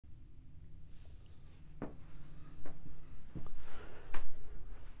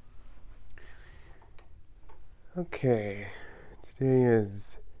Okay, today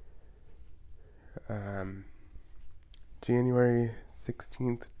is January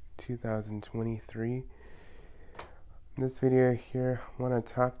 16th, 2023. In this video here, I want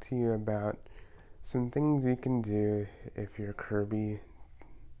to talk to you about some things you can do if your Kirby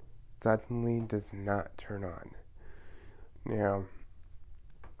suddenly does not turn on. Now,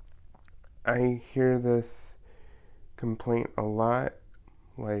 I hear this complaint a lot,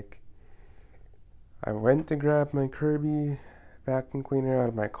 like, I went to grab my Kirby vacuum cleaner out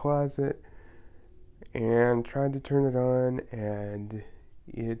of my closet and tried to turn it on, and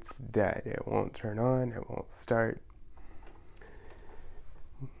it's dead. It won't turn on, it won't start.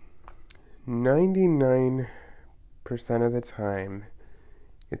 99% of the time,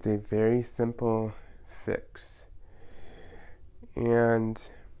 it's a very simple fix. And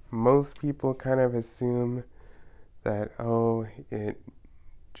most people kind of assume that, oh, it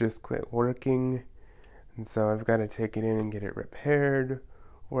just quit working, and so I've got to take it in and get it repaired,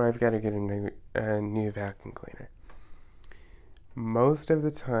 or I've got to get a new vacuum cleaner. Most of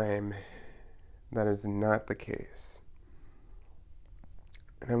the time, that is not the case.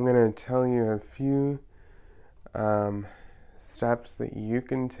 And I'm going to tell you a few steps that you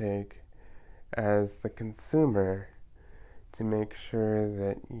can take as the consumer to make sure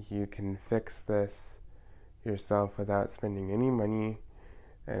that you can fix this yourself without spending any money.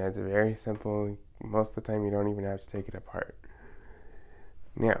 And it's very simple. Most of the time, you don't even have to take it apart.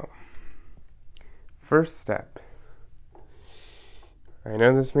 Now, first step. I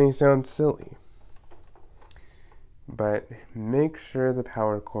know this may sound silly, but make sure the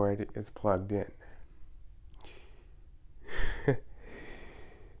power cord is plugged in.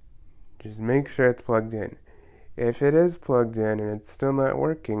 Just make sure it's plugged in. If it is plugged in and it's still not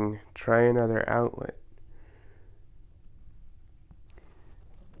working, try another outlet.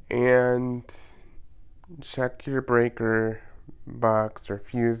 And check your breaker box or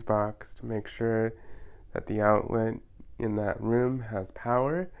fuse box to make sure that the outlet in that room has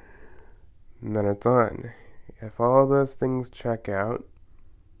power and that it's on. If all those things check out,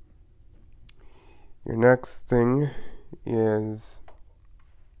 your next thing is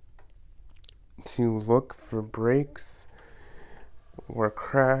to look for breaks or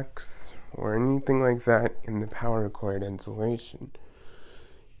cracks or anything like that in the power cord insulation.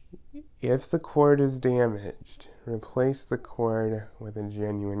 If the cord is damaged, replace the cord with a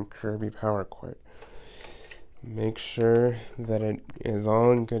genuine Kirby power cord. Make sure that it is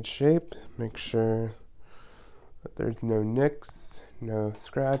all in good shape. Make sure that there's no nicks, no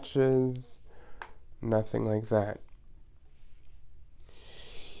scratches, nothing like that.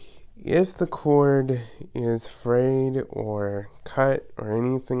 If the cord is frayed or cut or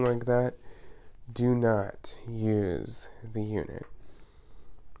anything like that, do not use the unit.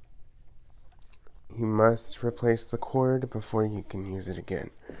 You must replace the cord before you can use it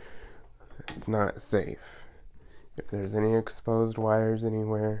again. It's not safe. If there's any exposed wires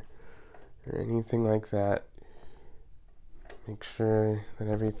anywhere or anything like that, make sure that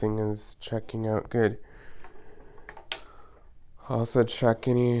everything is checking out good. Also check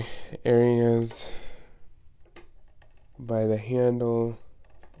any areas by the handle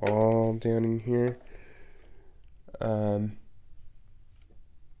all down in here.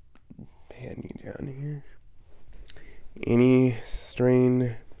 Pan you down here. Any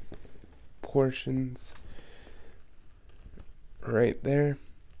strain portions right there.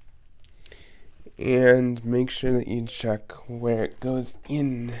 And make sure that you check where it goes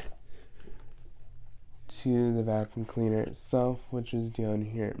in to the vacuum cleaner itself, which is down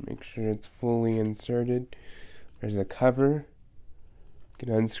here. Make sure it's fully inserted. There's a cover. You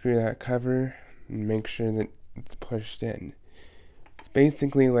can unscrew that cover and make sure that it's pushed in. It's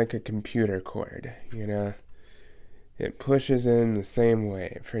basically like a computer cord, you know. It pushes in the same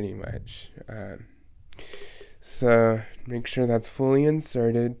way, pretty much. So make sure that's fully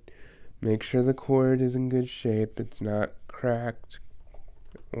inserted. Make sure the cord is in good shape. It's not cracked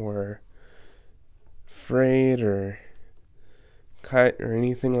or frayed or cut or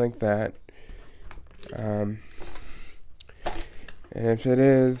anything like that. And if it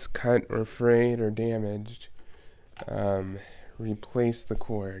is cut or frayed or damaged, replace the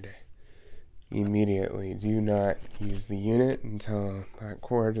cord immediately. Do not use the unit until that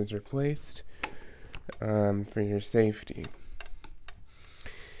cord is replaced, for your safety.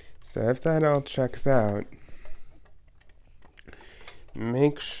 So if that all checks out,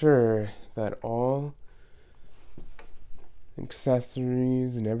 make sure that all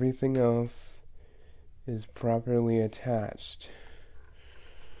accessories and everything else is properly attached.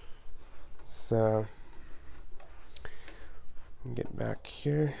 So get back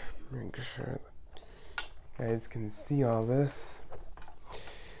here, make sure that guys can see all this,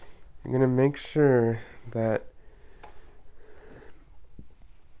 you're going to make sure that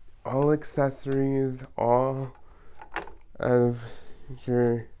all accessories, all of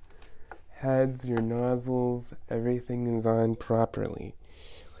your heads, your nozzles, everything is on properly.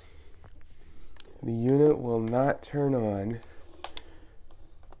 The unit will not turn on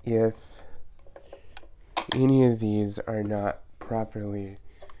if any of these are not properly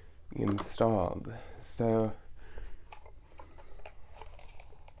installed. So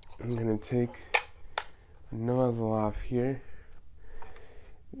I'm going to take the nozzle off here.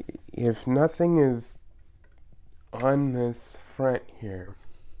 If nothing is on this front here,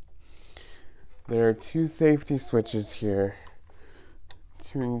 there are two safety switches here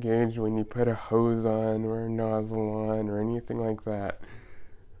to engage when you put a hose on or a nozzle on or anything like that.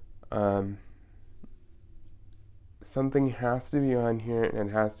 Something has to be on here and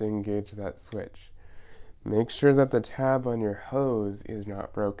it has to engage that switch. Make sure that the tab on your hose is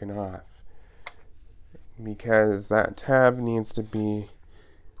not broken off, because that tab needs to be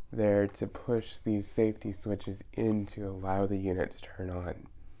there to push these safety switches in to allow the unit to turn on.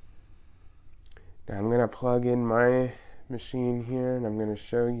 Now I'm going to plug in my machine here and I'm going to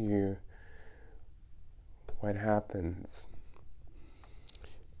show you what happens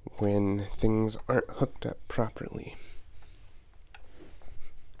when things aren't hooked up properly.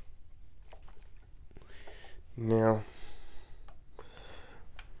 Now,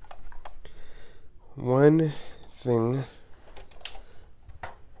 one thing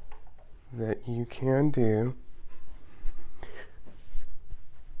that you can do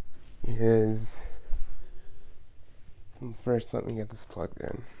is, first let me get this plugged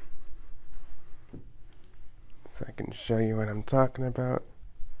in so I can show you what I'm talking about,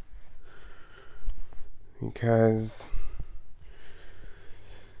 because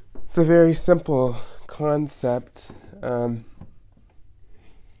it's a very simple concept.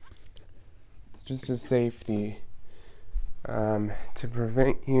 It's just a safety to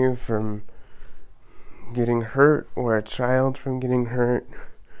prevent you from getting hurt, or a child from getting hurt,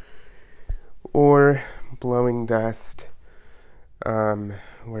 or blowing dust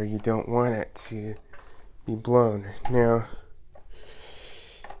where you don't want it to be blown. Now,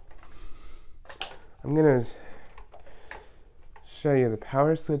 I'm going to show you the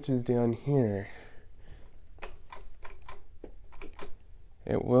power switches down here.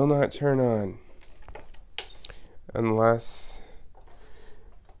 It will not turn on unless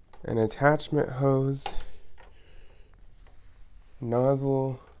an attachment hose,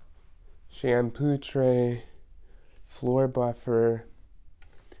 nozzle, shampoo tray, floor buffer,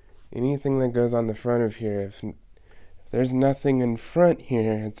 anything that goes on the front of here. If there's nothing in front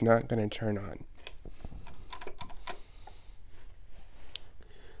here, it's not going to turn on.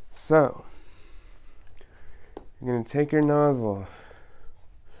 So, you're going to take your nozzle,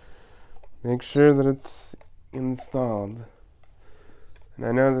 make sure that it's installed. And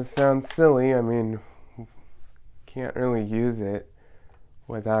I know this sounds silly, I mean, can't really use it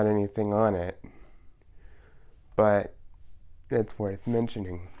without anything on it, but it's worth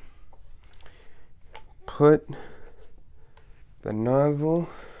mentioning. Put the nozzle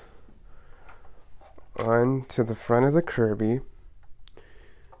onto the front of the KIRBY.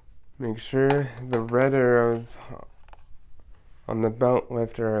 Make sure the red arrows on the belt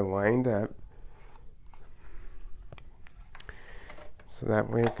lifter are lined up, so that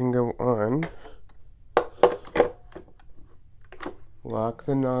way it can go on. Lock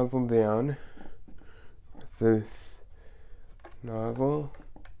the nozzle down with this nozzle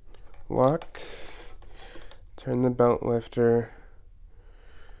lock. Turn the belt lifter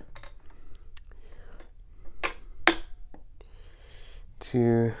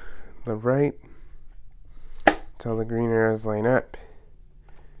to the right until the green arrows line up.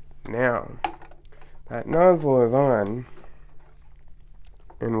 Now, that nozzle is on,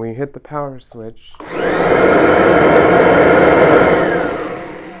 and we hit the power switch.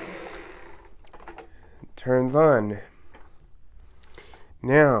 It turns on.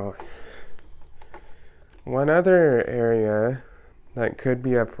 Now, one other area that could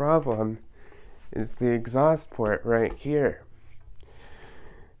be a problem is the exhaust port right here.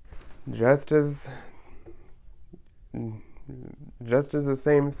 Just as the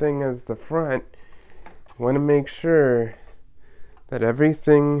same thing as the front, you want to make sure that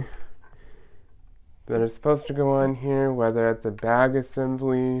everything that is supposed to go on here, whether it's a bag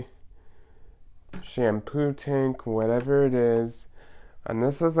assembly, shampoo tank, whatever it is, and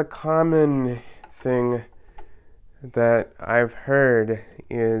this is a common thing that I've heard,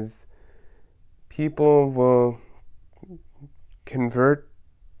 is people will convert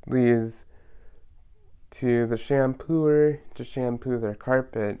these to the shampooer to shampoo their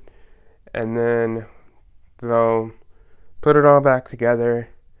carpet, and then they'll put it all back together,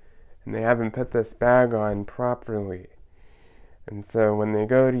 and they haven't put this bag on properly. And so when they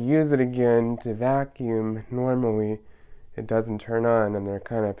go to use it again to vacuum, normally it doesn't turn on, and they're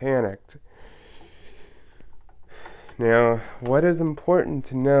kind of panicked. Now, what is important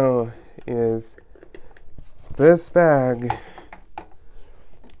to know is this bag,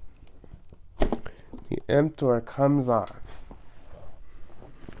 the emptor comes off.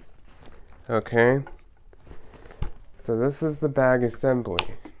 Okay? So this is the bag assembly.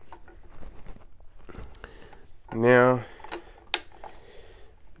 Now,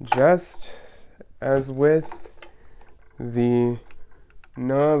 just as with the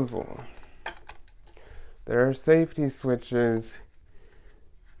nozzle, there are safety switches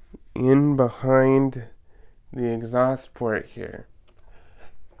in behind the exhaust port here.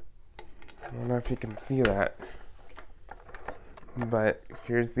 I don't know if you can see that, but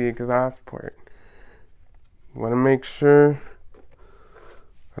here's the exhaust port. You want to make sure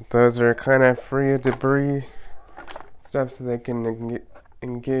that those are kind of free of debris stuff so they can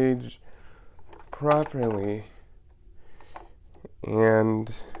engage properly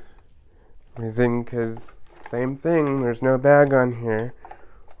and everything, because same thing, there's no bag on here,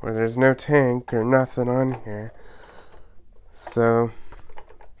 or there's no tank or nothing on here, so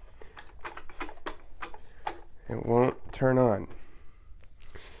it won't turn on.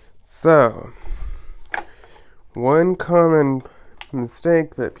 So one common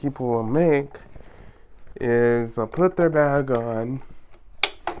mistake that people will make is they'll put their bag on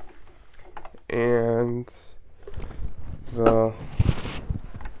and they'll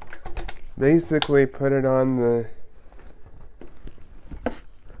basically put it on the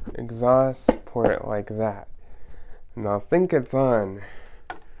exhaust port like that, and they'll think it's on,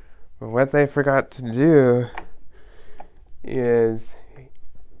 but what they forgot to do is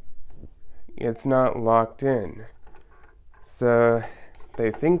it's not locked in. So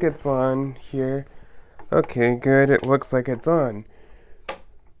they think it's on here. Okay, good, it looks like it's on.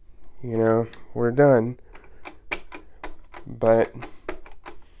 You know, we're done. But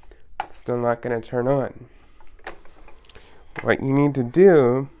it's still not going to turn on. What you need to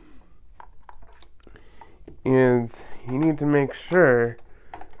do is you need to make sure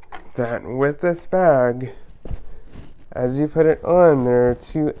that with this bag, as you put it on, there are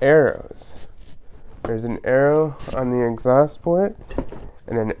two arrows. There's an arrow on the exhaust port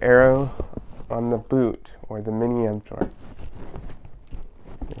and an arrow on the boot, or the mini emptor.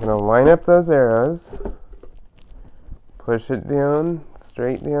 You're going to line up those arrows, push it down,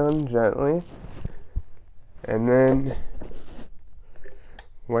 straight down, gently, and then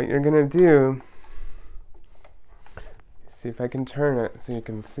what you're going to do, see if I can turn it so you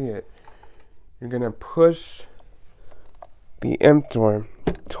can see it. You're going to push the emptor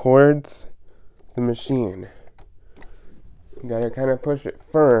towards the machine. You got to kind of push it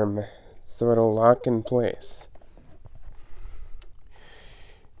firm so it'll lock in place.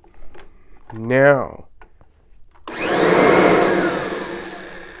 Now,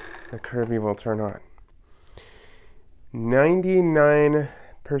 the Kirby will turn on. 99%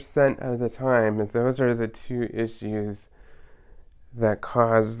 of the time, those are the two issues that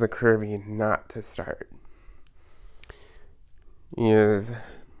cause the Kirby not to start. Is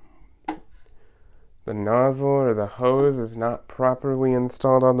the nozzle or the hose is not properly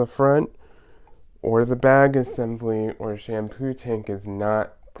installed on the front, or the bag assembly or shampoo tank is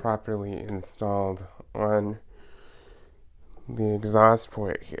not properly installed on the exhaust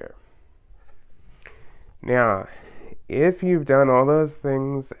port here. Now, if you've done all those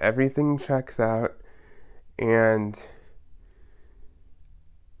things, everything checks out, and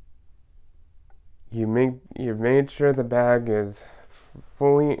you've made sure the bag is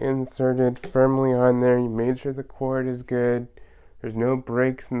fully inserted firmly on there, you made sure the cord is good, there's no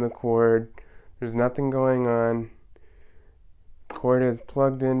breaks in the cord, there's nothing going on, cord is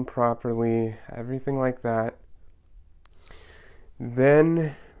plugged in properly, everything like that,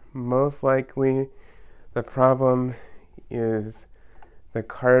 then most likely the problem is the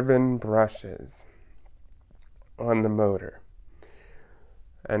carbon brushes on the motor.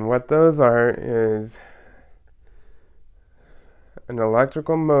 And what those are is an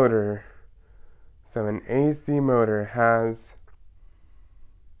electrical motor. So an AC motor has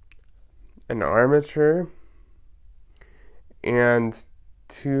an armature and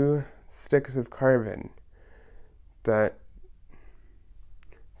two sticks of carbon that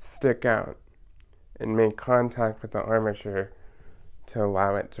stick out and make contact with the armature to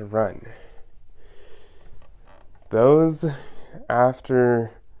allow it to run. Those,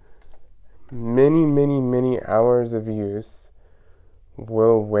 after many, many, many hours of use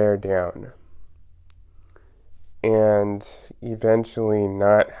will wear down and eventually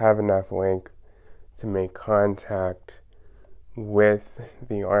not have enough length to make contact with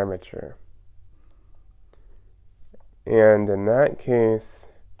the armature. And in that case,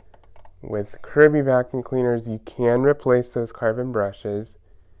 with KIRBY vacuum cleaners, you can replace those carbon brushes.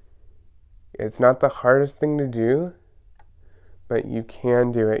 It's not the hardest thing to do, but you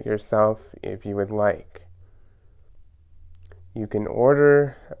can do it yourself if you would like. You can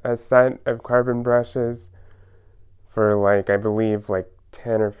order a set of carbon brushes for I believe $10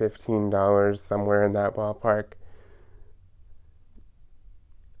 or $15, somewhere in that ballpark.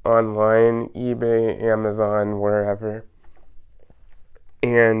 Online, eBay, Amazon, wherever.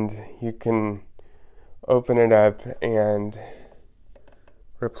 And you can open it up and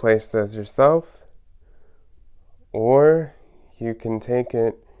replace those yourself, or you can take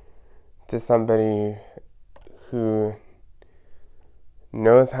it to somebody who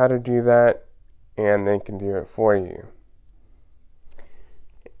knows how to do that and they can do it for you.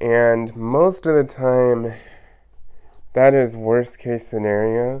 And most of the time, that is worst case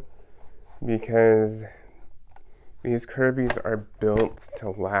scenario, because these KIRBYs are built to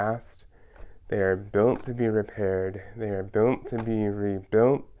last. They are built to be repaired. They are built to be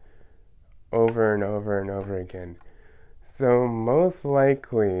rebuilt over and over and over again. So most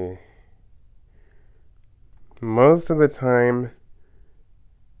likely, most of the time,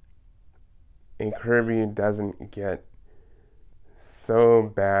 a KIRBY doesn't get so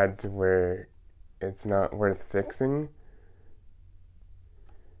bad to where it's not worth fixing.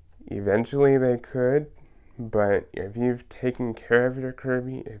 Eventually they could, but if you've taken care of your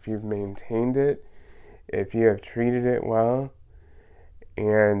KIRBY, if you've maintained it, if you have treated it well,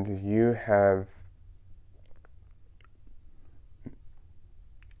 and you have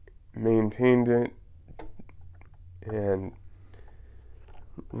maintained it and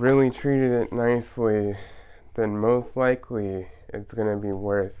really treated it nicely, then most likely it's going to be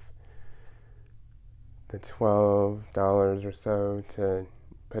worth the $12 or so to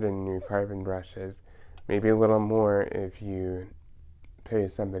put in new carbon brushes. Maybe a little more if you pay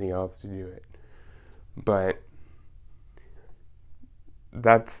somebody else to do it. But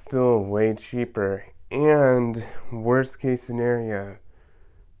that's still way cheaper. And worst case scenario,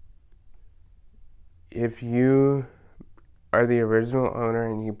 if you are the original owner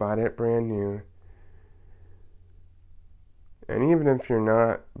and you bought it brand new, and even if you're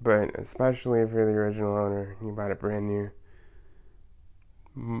not, but especially if you're the original owner and you bought it brand new,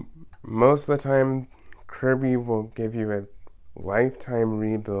 most of the time KIRBY will give you a lifetime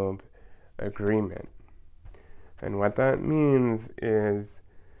rebuild agreement. And what that means is,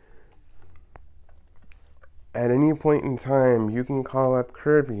 at any point in time, you can call up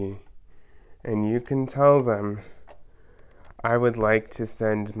KIRBY and you can tell them, I would like to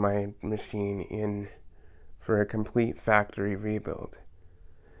send my machine in for a complete factory rebuild.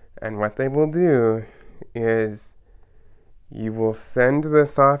 And what they will do is you will send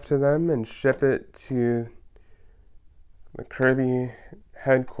this off to them and ship it to the KIRBY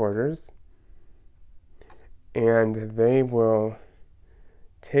headquarters, and they will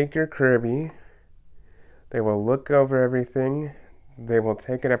take your KIRBY, they will look over everything, they will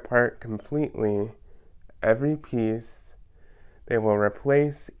take it apart completely, every piece, they will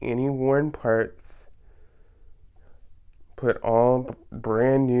replace any worn parts, put all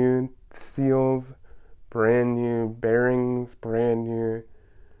brand new seals, brand new bearings, brand new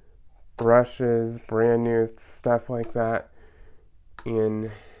brushes, brand new stuff like that in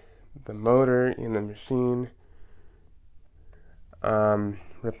the motor, in the machine.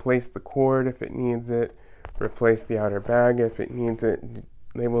 Replace the cord if it needs it, replace the outer bag if it needs it.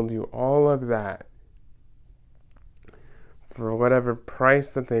 They will do all of that for whatever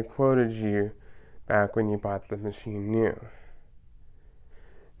price that they quoted you back when you bought the machine new.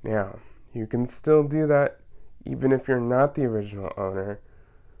 Now, you can still do that even if you're not the original owner,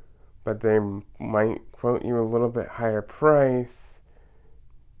 but they might quote you a little bit higher price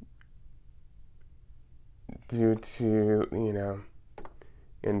due to,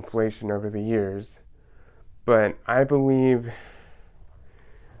 inflation over the years. But I believe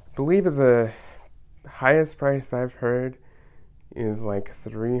the highest price I've heard is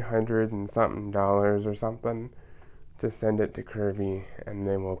 $300 and something or something to send it to KIRBY, and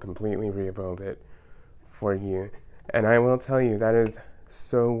they will completely rebuild it for you. And I will tell you, that is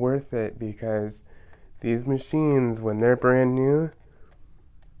so worth it, because these machines, when they're brand new,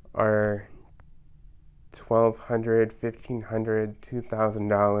 are $1,200, $1,500,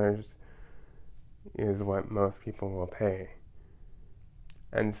 $2,000 is what most people will pay.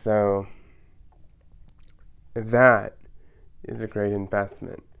 And so that is a great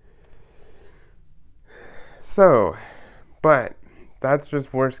investment. So, but that's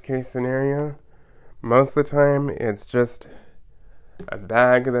just worst case scenario. Most of the time, it's just a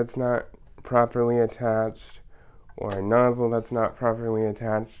bag that's not properly attached or a nozzle that's not properly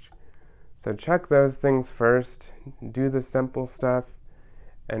attached. So check those things first, do the simple stuff,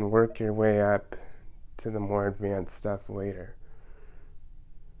 and work your way up to the more advanced stuff later.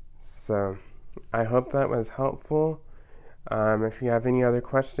 So I hope that was helpful. If you have any other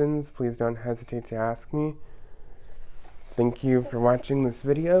questions, please don't hesitate to ask me. Thank you for watching this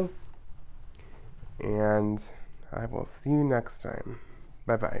video, and I will see you next time.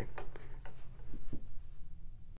 Bye-bye.